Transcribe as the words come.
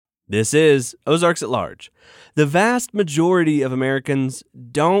This is Ozarks at Large. The vast majority of Americans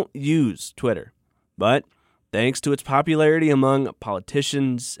don't use Twitter, but thanks to its popularity among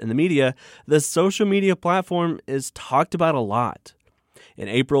politicians and the media, the social media platform is talked about a lot. In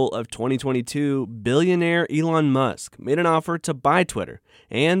April of 2022, billionaire Elon Musk made an offer to buy Twitter,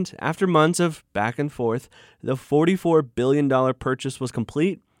 and after months of back and forth, the $44 billion purchase was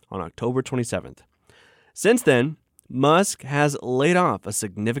complete on October 27th. Since then, Musk has laid off a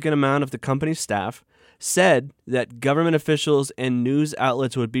significant amount of the company's staff, said that government officials and news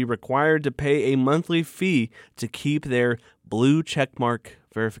outlets would be required to pay a monthly fee to keep their blue checkmark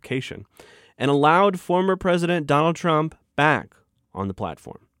verification, and allowed former President Donald Trump back on the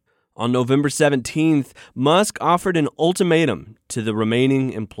platform. On November 17th, Musk offered an ultimatum to the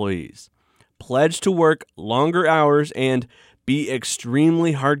remaining employees: pledge to work longer hours and be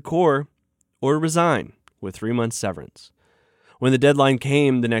extremely hardcore, or resign with 3 months severance. When the deadline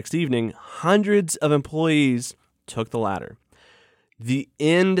came the next evening, hundreds of employees took the latter. The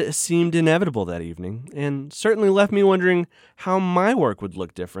end seemed inevitable that evening, and certainly left me wondering how my work would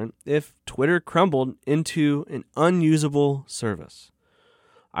look different if Twitter crumbled into an unusable service.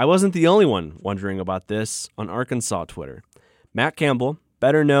 I wasn't the only one wondering about this on Arkansas Twitter. Matt Campbell,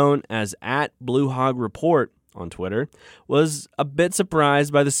 better known as @BlueHogReport on Twitter, was a bit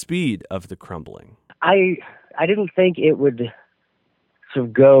surprised by the speed of the crumbling. I didn't think it would sort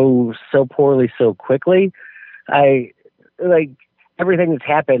of go so poorly so quickly. Everything that's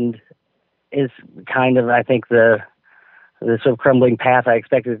happened is kind of, I think, the sort of crumbling path I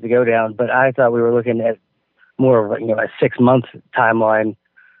expected it to go down. But I thought we were looking at more of a 6-month timeline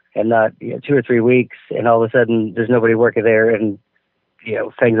and not 2 or 3 weeks. And all of a sudden, there's nobody working there, and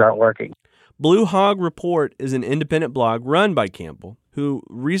things aren't working. Blue Hog Report is an independent blog run by Campbell, who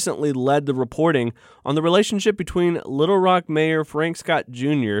recently led the reporting on the relationship between Little Rock Mayor Frank Scott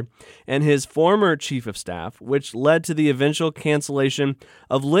Jr. and his former chief of staff, which led to the eventual cancellation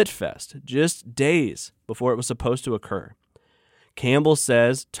of LitFest just days before it was supposed to occur. Campbell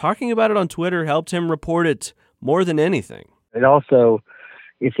says talking about it on Twitter helped him report it more than anything.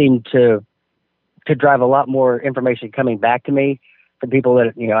 It seemed to drive a lot more information coming back to me from people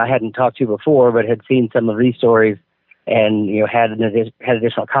that I hadn't talked to before, but had seen some of these stories and had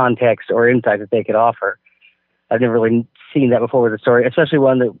additional context or insight that they could offer. I've never really seen that before with a story, especially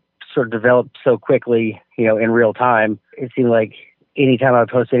one that sort of developed so quickly, in real time. It seemed like anytime I would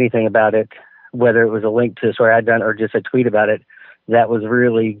post anything about it, whether it was a link to a story I'd done or just a tweet about it, that was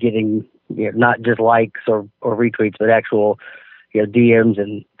really getting not just likes or retweets, but actual DMs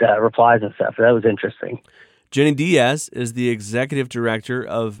and replies and stuff. That was interesting. Jenny Diaz is the executive director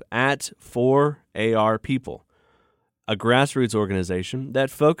of @4AR People, a grassroots organization that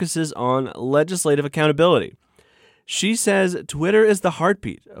focuses on legislative accountability. She says Twitter is the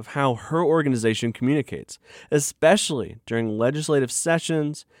heartbeat of how her organization communicates, especially during legislative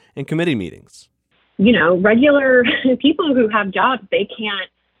sessions and committee meetings. Regular people who have jobs, they can't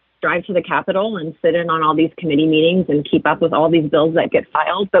drive to the Capitol and sit in on all these committee meetings and keep up with all these bills that get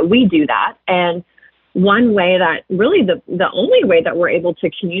filed, but we do that. And one way that really the only way that we're able to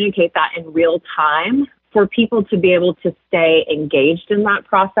communicate that in real time for people to be able to stay engaged in that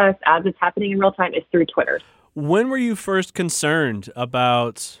process as it's happening in real time is through Twitter. When were you first concerned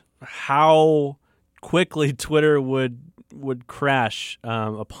about how quickly Twitter would crash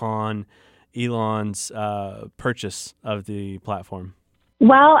upon Elon's purchase of the platform?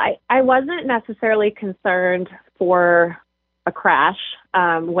 Well, I wasn't necessarily concerned for a crash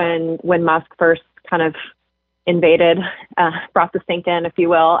when Musk first kind of invaded, brought the stink in, if you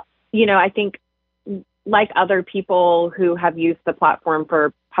will. I think like other people who have used the platform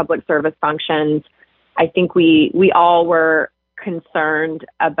for public service functions, I think we all were concerned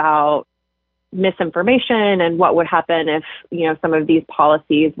about misinformation and what would happen if, some of these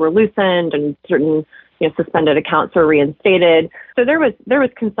policies were loosened and certain, suspended accounts were reinstated. So there was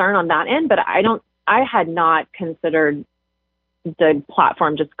concern on that end, but I had not considered the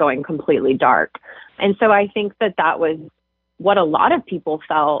platform just going completely dark. And so I think that was what a lot of people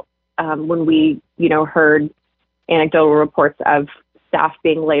felt when we, heard anecdotal reports of staff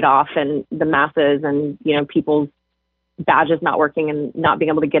being laid off and the masses and, people's badges not working and not being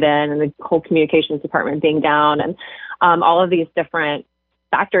able to get in and the whole communications department being down and all of these different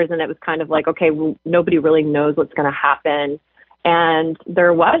factors. And it was kind of like, okay, well, nobody really knows what's going to happen. And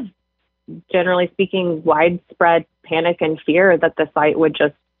there was, generally speaking, widespread panic and fear that the site would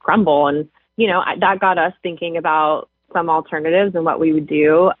just crumble. And, that got us thinking about some alternatives and what we would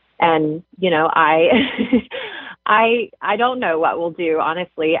do. And, I don't know what we'll do,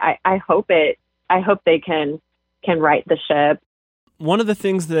 honestly. I hope they can right the ship. One of the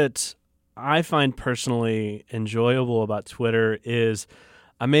things that I find personally enjoyable about Twitter is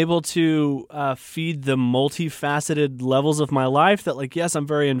I'm able to feed the multifaceted levels of my life that, like, yes, I'm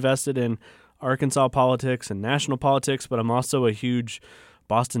very invested in Arkansas politics and national politics, but I'm also a huge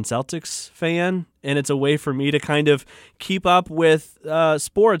Boston Celtics fan, and it's a way for me to kind of keep up with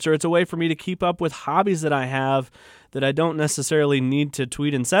sports, or it's a way for me to keep up with hobbies that I have that I don't necessarily need to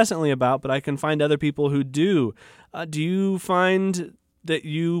tweet incessantly about, but I can find other people who do. Do you find that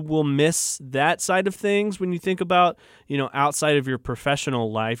you will miss that side of things when you think about, outside of your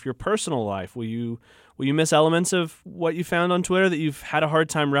professional life, your personal life? Will you miss elements of what you found on Twitter that you've had a hard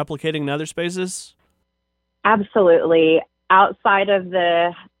time replicating in other spaces? Absolutely. Outside of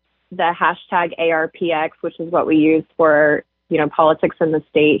the hashtag ARPX, which is what we use for, politics in the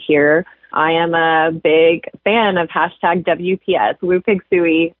state here, I am a big fan of hashtag WPS, Woo Pig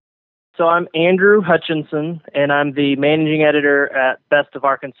Suey. So I'm Andrew Hutchinson, and I'm the managing editor at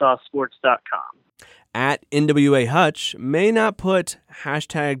bestofarkansassports.com. At NWA Hutch may not put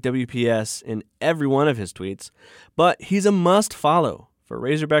hashtag WPS in every one of his tweets, but he's a must follow for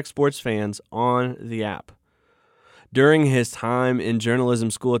Razorback sports fans on the app. During his time in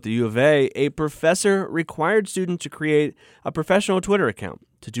journalism school at the U of a professor required students to create a professional Twitter account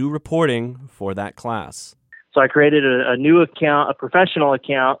to do reporting for that class. So I created a new account, a professional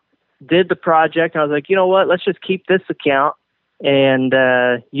account, did the project, and I was like, you know what, let's just keep this account and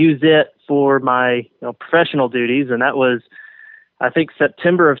use it for my professional duties. And that was, I think,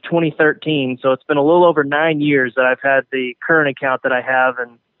 September of 2013. So it's been a little over 9 years that I've had the current account that I have,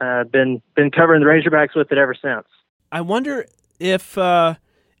 and been covering the Razorbacks with it ever since. I wonder if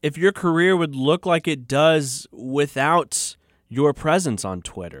your career would look like it does without your presence on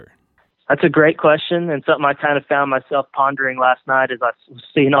Twitter. That's a great question, and something I kind of found myself pondering last night as I was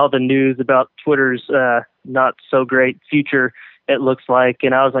seeing all the news about Twitter's not so great future, it looks like.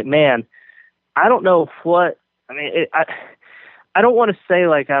 And I was like, man, I don't know what, I don't want to say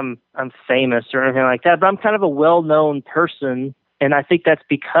like I'm famous or anything like that, but I'm kind of a well-known person, and I think that's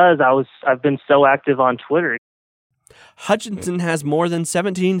because I've been so active on Twitter. Hutchinson has more than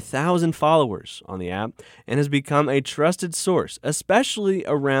 17,000 followers on the app and has become a trusted source, especially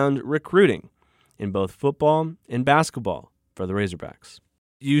around recruiting in both football and basketball for the Razorbacks.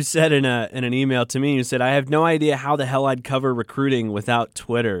 You said in an email to me, you said, I have no idea how the hell I'd cover recruiting without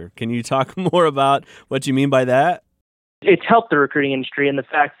Twitter. Can you talk more about what you mean by that? It's helped the recruiting industry in the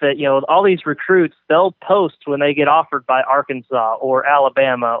fact that, all these recruits, they'll post when they get offered by Arkansas or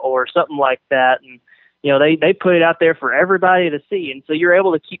Alabama or something like that. And they put it out there for everybody to see. And so you're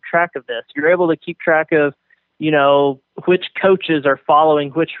able to keep track of this. You're able to keep track of, which coaches are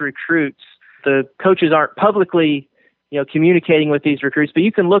following which recruits. The coaches aren't publicly, communicating with these recruits, but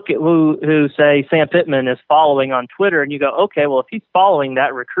you can look at who say Sam Pittman is following on Twitter, and you go, okay, well, if he's following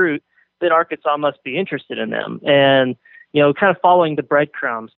that recruit, then Arkansas must be interested in them. And, kind of following the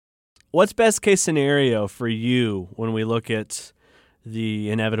breadcrumbs. What's best case scenario for you when we look at the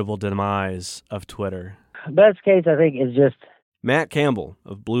inevitable demise of Twitter? Best case, I think, is just Matt Campbell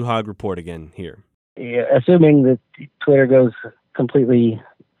of Blue Hog Report again here. Assuming that Twitter goes completely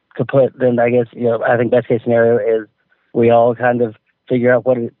kaput, then I guess, I think best case scenario is we all kind of figure out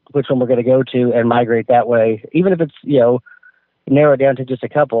which one we're going to go to and migrate that way, even if it's, narrow it down to just a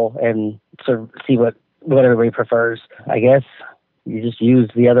couple and sort of see what everybody prefers. I guess you just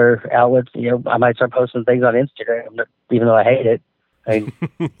use the other outlets. I might start posting things on Instagram, even though I hate it.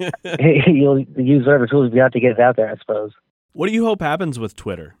 You'll use whatever tools you got to get it out there, I suppose. What do you hope happens with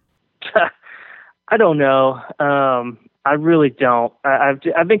Twitter? I don't know. I really don't.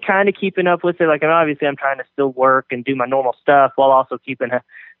 I've been kind of keeping up with it. Like, obviously, I'm trying to still work and do my normal stuff while also keeping a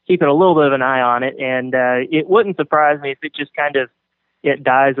little bit of an eye on it. And it wouldn't surprise me if it just it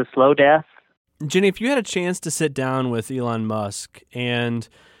dies a slow death. Jenny, if you had a chance to sit down with Elon Musk and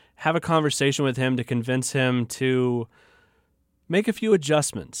have a conversation with him to convince him to make a few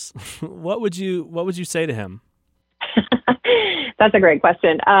adjustments, what would you say to him? That's a great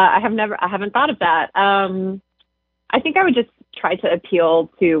question. I haven't thought of that. I think I would just try to appeal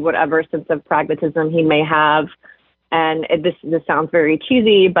to whatever sense of pragmatism he may have. And this sounds very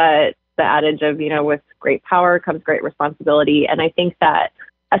cheesy, but the adage of, with great power comes great responsibility. And I think that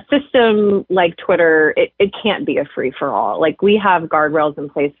a system like Twitter, it can't be a free for all. Like, we have guardrails in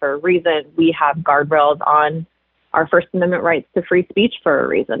place for a reason. We have guardrails on our First Amendment rights to free speech for a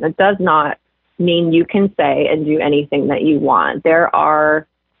reason. It does not mean you can say and do anything that you want. There are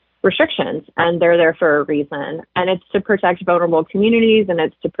restrictions, and they're there for a reason. And it's to protect vulnerable communities, and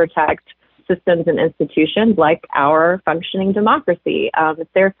it's to protect systems and institutions like our functioning democracy.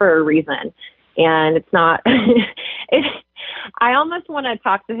 It's there for a reason. And it's not, I almost want to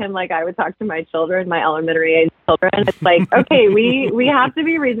talk to him like I would talk to my children, my elementary age children. It's like, okay, we have to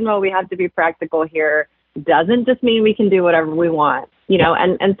be reasonable. We have to be practical here. Doesn't just mean we can do whatever we want,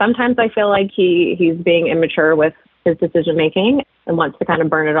 and sometimes I feel like he's being immature with his decision making and wants to kind of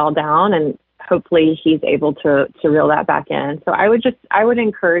burn it all down, and hopefully he's able to reel that back in. So I would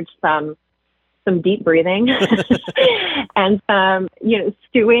encourage some deep breathing and some,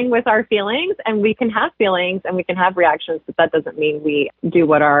 stewing with our feelings. And we can have feelings and we can have reactions, but that doesn't mean we do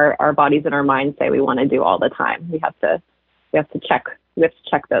what our bodies and our minds say we want to do all the time. We have to check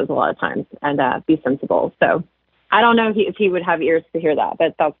those a lot of times and be sensible. So I don't know if he would have ears to hear that,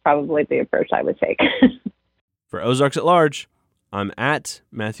 but that's probably the approach I would take. For Ozarks at Large, I'm at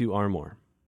Matthew R. Moore.